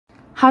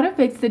How to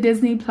fix the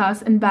Disney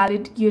Plus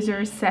Invalid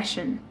User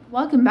Session.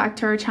 Welcome back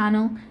to our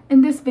channel.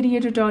 In this video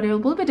tutorial,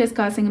 we'll be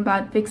discussing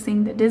about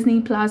fixing the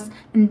Disney Plus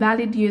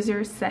Invalid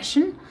User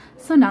Session.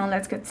 So now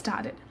let's get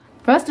started.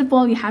 First of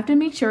all, you have to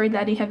make sure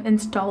that you have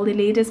installed the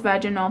latest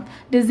version of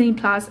Disney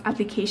Plus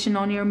application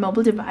on your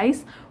mobile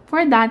device.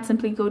 For that,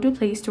 simply go to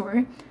Play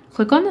Store,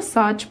 click on the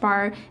search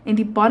bar in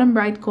the bottom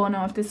right corner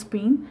of the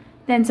screen,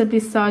 then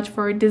simply search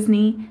for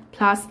Disney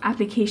Plus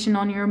application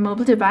on your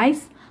mobile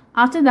device.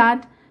 After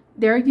that,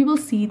 there you will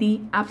see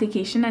the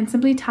application and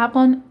simply tap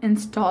on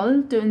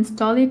install to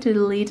install it to the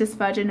latest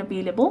version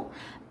available.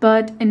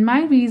 But in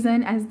my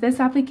reason, as this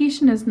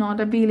application is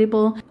not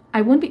available,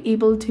 I won't be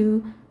able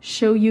to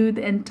show you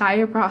the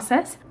entire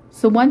process.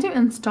 So once you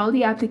install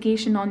the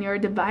application on your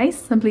device,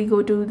 simply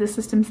go to the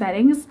system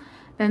settings,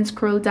 then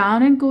scroll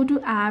down and go to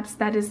apps,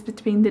 that is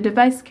between the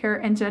device care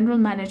and general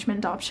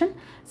management option.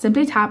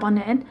 Simply tap on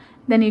it.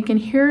 Then you can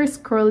here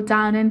scroll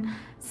down and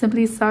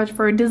simply search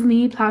for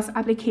Disney Plus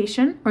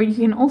application, or you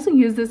can also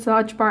use the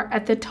search bar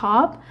at the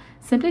top.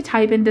 Simply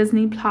type in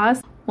Disney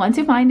Plus. Once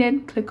you find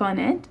it, click on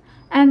it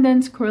and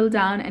then scroll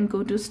down and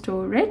go to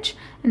storage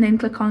and then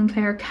click on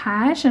clear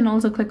cache and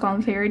also click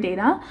on clear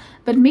data.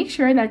 But make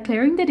sure that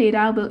clearing the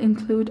data will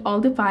include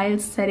all the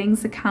files,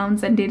 settings,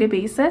 accounts and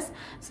databases.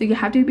 So you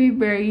have to be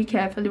very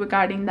careful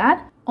regarding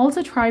that.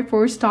 Also try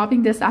for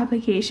stopping this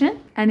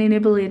application and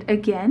enable it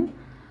again.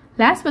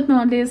 Last but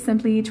not least,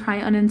 simply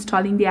try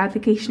uninstalling the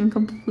application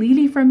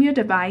completely from your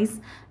device.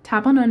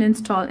 Tap on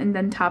uninstall and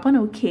then tap on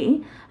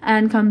OK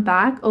and come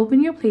back,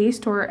 open your Play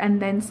Store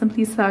and then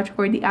simply search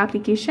for the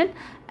application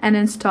and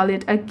install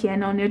it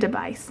again on your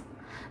device.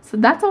 So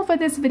that's all for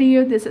this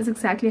video. This is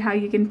exactly how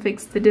you can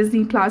fix the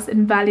Disney Plus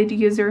Invalid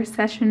User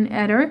Session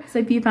error. So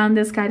if you found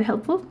this guide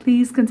helpful,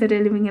 please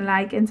consider leaving a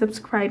like and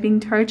subscribing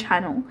to our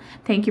channel.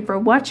 Thank you for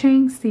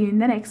watching. See you in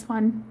the next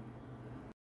one.